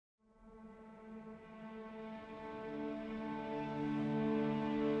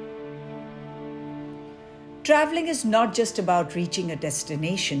Traveling is not just about reaching a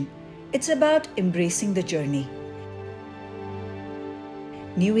destination, it's about embracing the journey.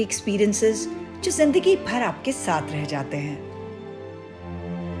 New experiences जो जिंदगी भर आपके साथ रह जाते हैं.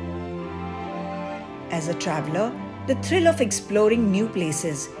 As a traveler, the thrill of exploring new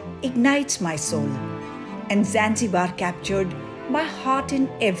places ignites my soul, and Zanzibar captured my heart in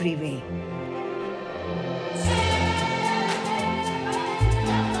every way.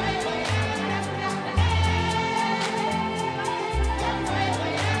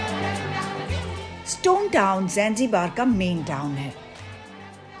 Stone Town Zanzibar का main town है,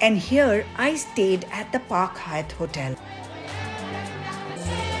 and here I stayed at the Park Hyatt Hotel.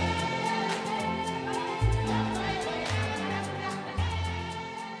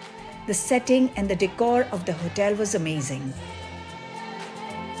 The setting and the decor of the hotel was amazing.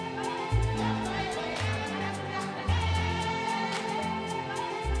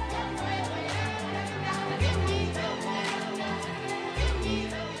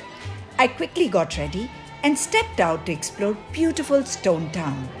 I quickly got ready and stepped out to explore beautiful Stone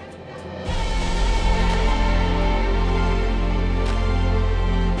Town.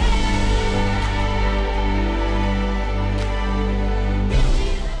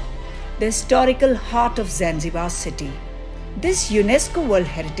 The historical heart of Zanzibar city. This UNESCO World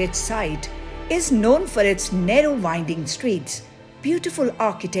Heritage Site is known for its narrow winding streets, beautiful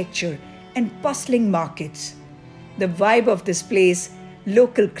architecture and bustling markets. The vibe of this place,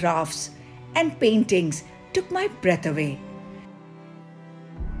 local crafts and paintings took my breath away.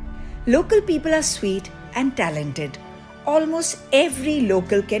 Local people are sweet and talented. Almost every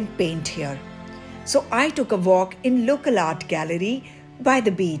local can paint here. So I took a walk in local art gallery by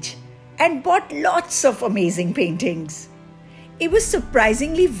the beach and bought lots of amazing paintings. It was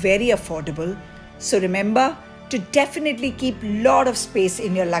surprisingly very affordable, so remember to definitely keep a lot of space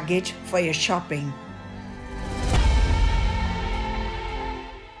in your luggage for your shopping.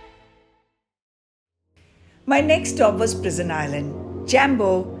 My next stop was Prison Island.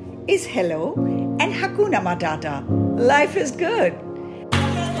 Jambo is hello and Hakuna Matata. Life is good.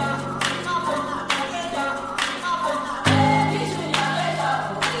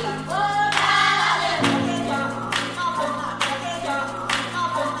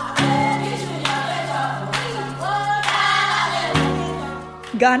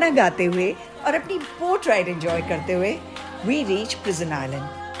 गाना गाते हुए और अपनी boat ride enjoy करते हुए, we reached Prison Island.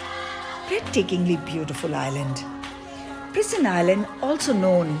 Breathtakingly beautiful island. Prison Island, also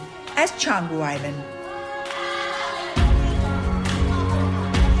known as Canggu Island.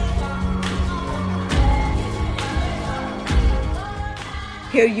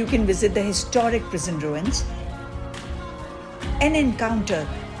 Here you can visit the historic prison ruins and encounter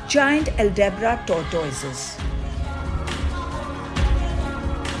giant Aldebra tortoises.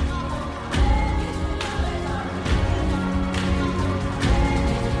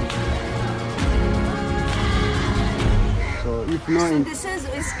 So this is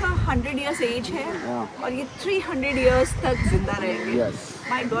इसका 100 years age है और ये 300 years तक जिंदा रहेंगे. Yes.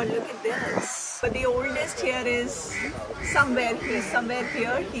 My God, look at this. But the oldest here is somewhere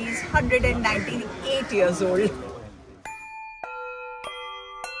here. He's 198 years old.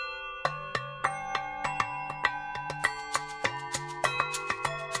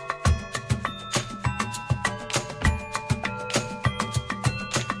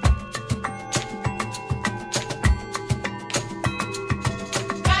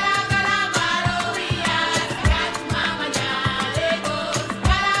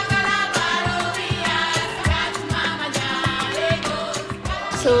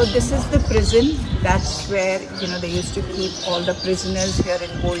 So this is the prison. That's where they used to keep all the prisoners here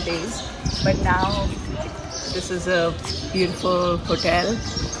in old days. But now this is a beautiful hotel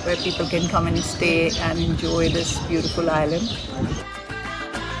where people can come and stay and enjoy this beautiful island.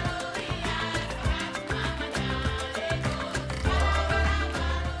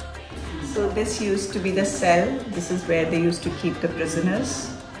 So this used to be the cell. This is where they used to keep the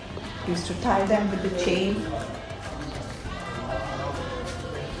prisoners. Used to tie them with the chain.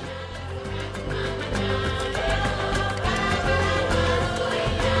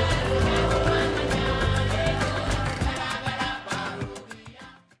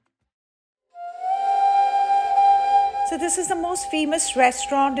 So this is the most famous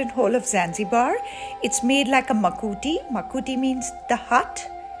restaurant in whole of Zanzibar. It's made like a makuti. Makuti means the hut.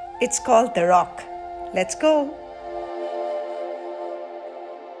 It's called The Rock. Let's go.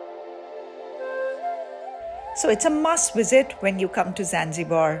 So it's a must visit when you come to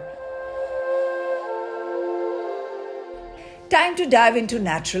Zanzibar. Time to dive into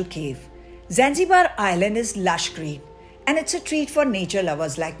Natural Cave. Zanzibar Island is lush green and it's a treat for nature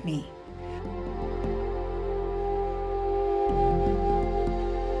lovers like me.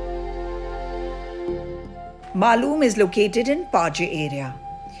 Malum is located in Paje area.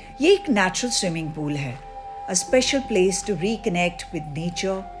 ये एक natural swimming pool है, a special place to reconnect with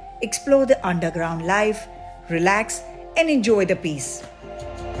nature, explore the underground life, relax and enjoy the peace.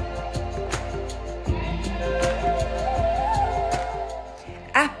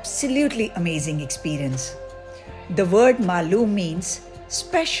 Absolutely amazing experience. The word Malum means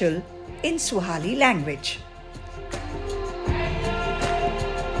special in Swahili language.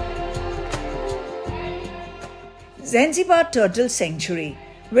 Zanzibar Turtle Sanctuary,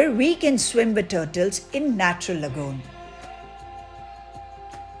 where we can swim with turtles in natural lagoon.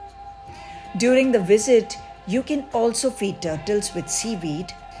 During the visit, you can also feed turtles with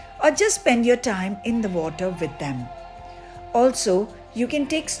seaweed or just spend your time in the water with them. Also, you can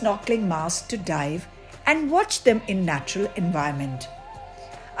take snorkeling masks to dive and watch them in natural environment.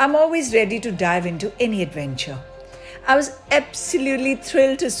 I'm always ready to dive into any adventure. I was absolutely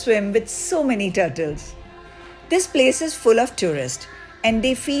thrilled to swim with so many turtles. This place is full of tourists and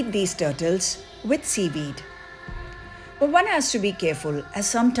they feed these turtles with seaweed. But one has to be careful as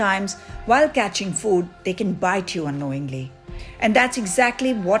sometimes while catching food, they can bite you unknowingly. And that's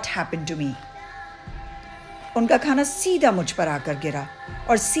exactly what happened to me. उनका खाना सीधा मुझ पर आकर गिरा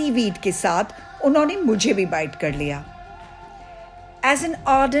और seaweed के साथ उन्होंने मुझे भी बाइट कर लिया. As an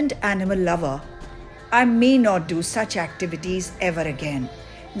ardent animal lover, I may not do such activities ever again,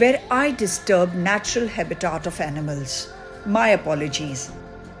 where I disturb natural habitat of animals. My apologies.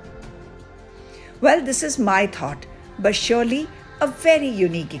 Well, this is my thought, but surely a very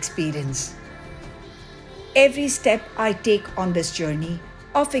unique experience. Every step I take on this journey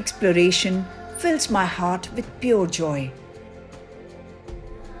of exploration fills my heart with pure joy.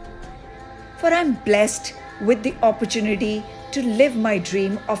 For I'm blessed with the opportunity to live my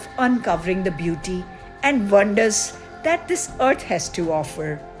dream of uncovering the beauty and wonders that this earth has to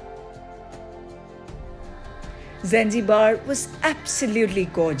offer. Zanzibar was absolutely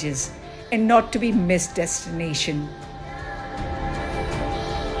gorgeous and not to be missed destination.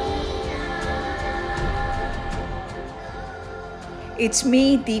 It's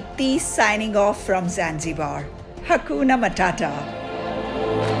me, Deepthi, signing off from Zanzibar. Hakuna Matata.